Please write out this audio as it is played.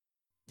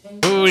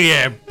Oh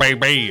yeah,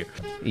 baby.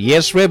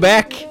 Yes, we're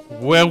back.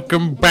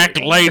 Welcome back,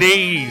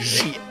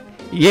 ladies.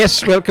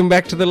 Yes, welcome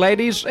back to the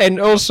ladies, and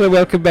also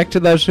welcome back to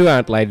those who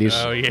aren't ladies.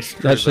 Oh yes,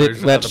 true. That's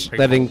it.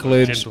 That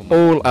includes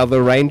all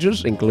other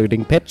ranges,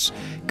 including pets.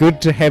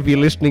 Good to have you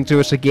listening to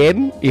us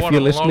again. If what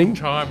you're a listening, long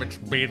time it's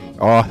been.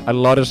 Oh, a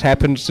lot has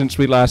happened since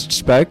we last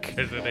spoke.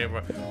 Has it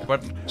ever?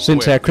 But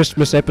Since our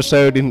Christmas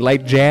episode in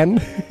late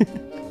Jan.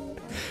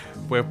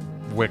 we're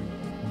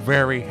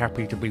very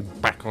happy to be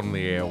back on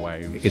the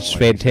airwaves. It's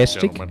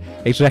fantastic.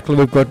 Exactly.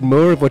 We've got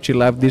more of what you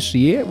love this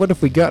year. What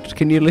have we got?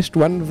 Can you list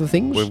one of the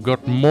things? We've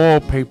got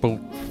more people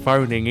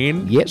phoning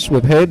in. Yes,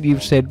 we've heard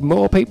you've said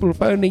more people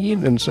phoning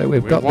in, and so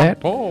we've got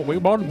that. We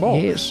want more.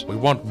 Yes. We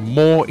want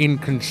more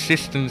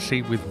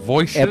inconsistency with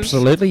voices.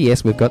 Absolutely,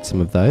 yes, we've got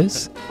some of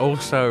those.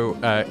 Also,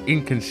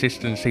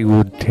 inconsistency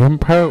with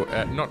tempo.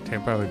 Not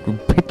tempo,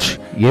 with pitch.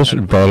 Yes,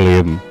 and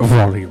volume.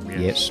 Volume,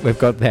 yes. Yes, we've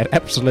got that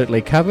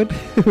absolutely covered,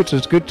 which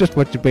is good, just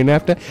what you've been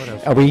after.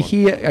 else Are do we we want?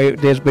 here?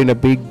 There's been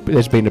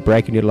a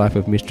break in your life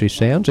of mystery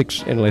sounds,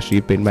 unless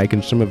you've been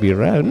making some of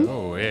your own.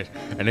 Oh, yes.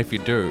 And if you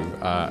do,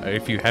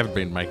 if you have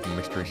been making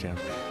mystery sounds,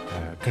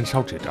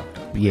 consult your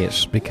doctor.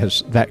 Yes,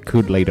 because that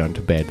could lead on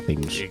to bad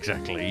things.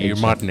 Exactly. You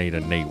might need a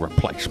knee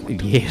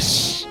replacement.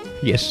 Yes.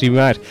 Yes, you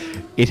might.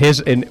 It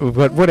has, and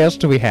what else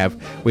do we have?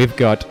 We've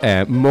got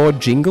more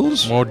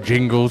jingles. More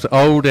jingles,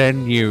 old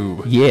and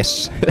new.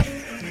 Yes.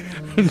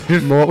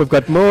 More. We've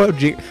got more.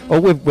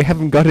 We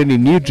haven't got any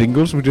new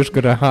jingles. We've just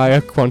got a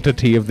higher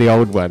quantity of the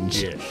old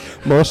ones. Yes.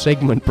 More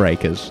segment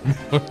breakers.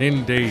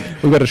 Indeed.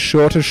 We've got a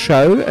shorter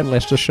show,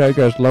 unless the show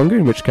goes longer,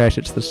 in which case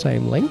it's the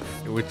same length.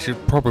 Which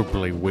it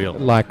probably will.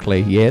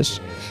 Likely, yes.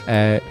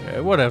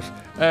 What else?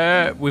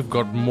 We've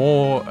got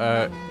more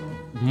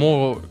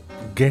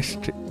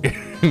guests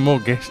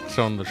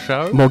on the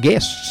show. More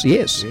guests,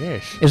 yes.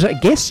 Yes. Is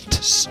it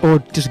guests or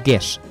just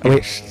guests?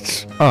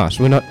 Guests. So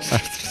we're not.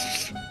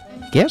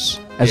 Guess?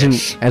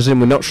 As in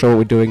we're not sure what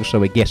we're doing, so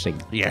we're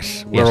guessing.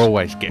 Yes, we're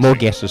always guessing. More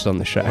guesses on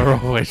the show. We're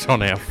always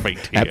on our feet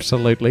here.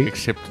 Absolutely.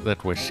 Except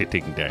that we're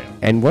sitting down.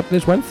 And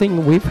there's one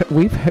thing we've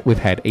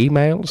had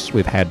emails,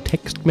 we've had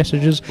text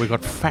messages, We've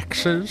got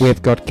faxes.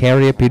 we've got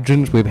carrier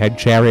pigeons, we've had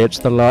chariots,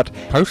 the lot.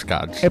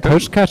 Postcards.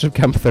 Postcards have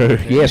come through.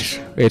 Yes,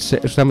 it's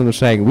some of them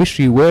saying, "Wish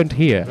you weren't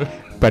here."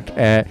 But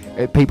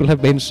people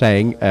have been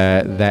saying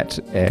that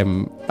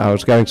I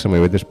was going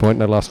somewhere with this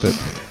point and I lost it.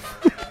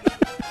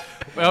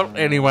 Well,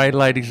 anyway,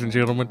 ladies and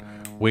gentlemen,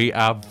 we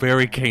are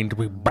very keen to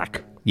be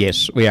back.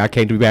 Yes, we are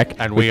keen to be back.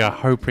 And we are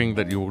hoping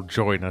that you will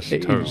join us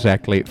too.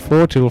 Exactly.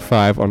 4 till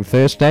 5 on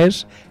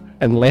Thursdays,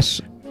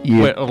 unless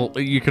you... Well,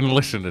 you can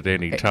listen at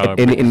any time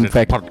in because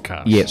fact, it's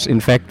podcast. Yes, in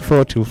fact,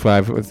 4 till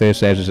 5 on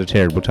Thursdays is a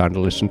terrible time to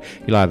listen.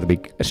 You'll either be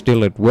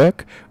still at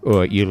work,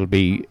 or you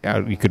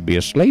could be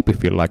asleep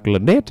if you're like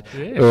Lynette,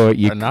 Yes, or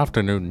an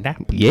afternoon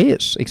nap.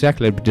 Yes,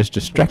 exactly. It'd be just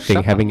distracting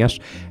supper. having us.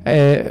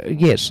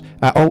 Yes.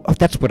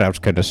 That's what I was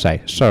going to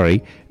say.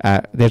 Sorry.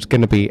 There's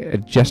going to be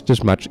just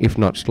as much, if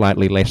not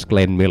slightly less,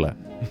 Glenn Miller.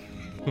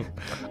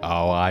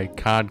 Oh, I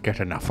can't get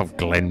enough of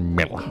Glenn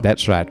Miller.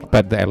 That's right.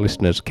 But our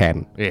listeners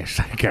can. Yes,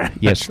 I can.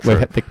 Yes.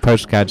 The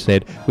postcard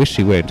said, "Wish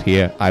you weren't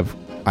here.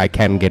 I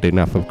can get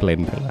enough of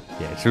Glenn Miller."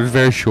 Yes, it was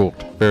very short,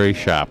 very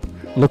sharp.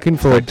 Looking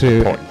forward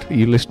to point.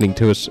 you listening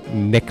to us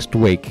next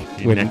week.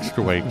 Next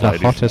week, the ladies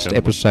and hottest gentlemen.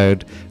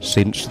 episode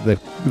since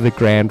the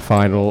grand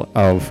final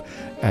of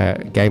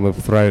Game of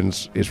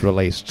Thrones is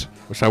released.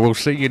 So we'll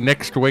see you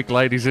next week,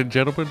 ladies and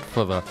gentlemen,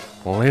 for the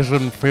Les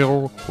and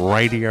Phil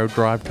Radio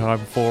Drive Time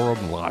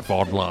Forum live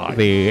online.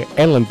 The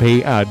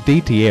L&P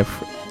DTF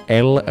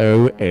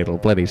LOL.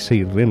 Bloody see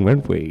you then,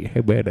 won't we?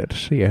 How about it?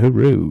 See you,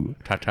 hooroo.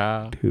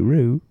 Ta-ta.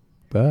 Hooroo.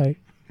 Bye.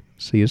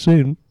 See you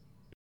soon.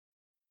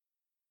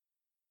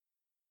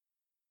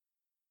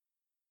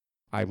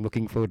 I'm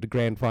looking forward to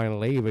grand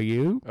final eve, are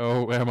you?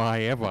 Oh, am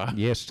I ever?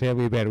 Yes, tell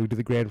me about it. We do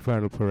the grand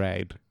final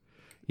parade.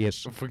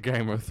 Yes. For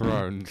Game of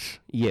Thrones.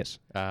 Yes.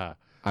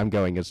 I'm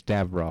going as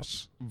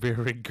Davros.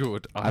 Very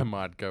good. I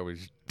might go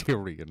as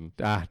Tyrion.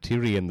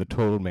 Tyrion, the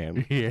tall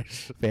man.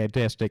 Yes.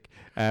 Fantastic.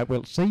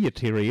 Well, see you,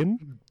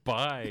 Tyrion.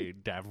 Bye,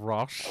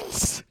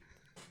 Davros.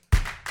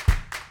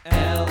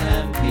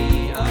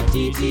 LMP,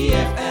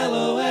 RTTF,